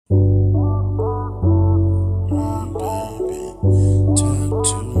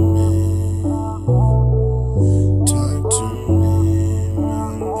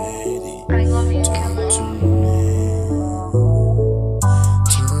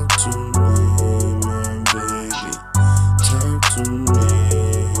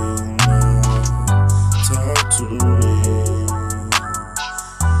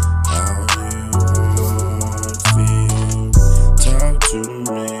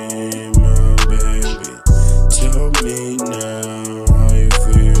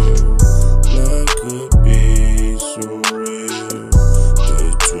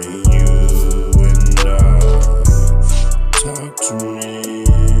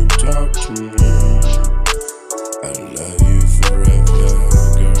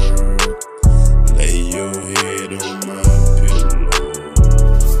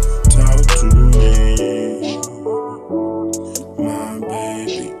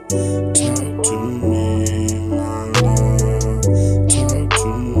Talk to me, my love. Talk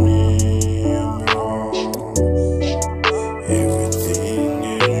to me, I'm all. Everything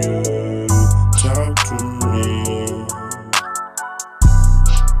is you. Talk to me.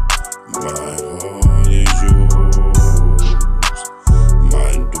 My heart is yours.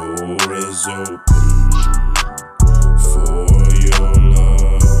 My door is open for your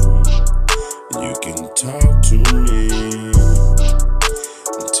love. You can talk to me.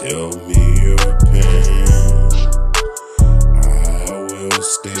 Tell me your pain. I will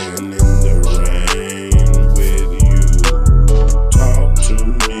stand in the rain with you. Talk to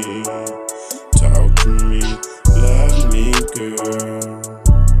me, love me, girl.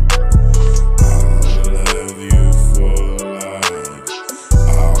 I'll love you for life.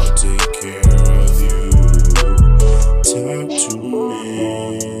 I'll take care of you. Talk to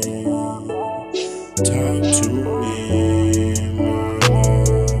me, talk to me, my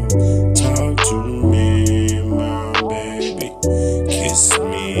love. Talk to me, my baby. Kiss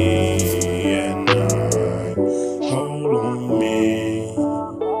me at night. Hold on me.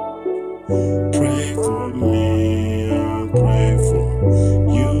 Pray for me. I pray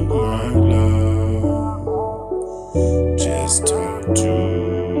for you, my love. Just talk to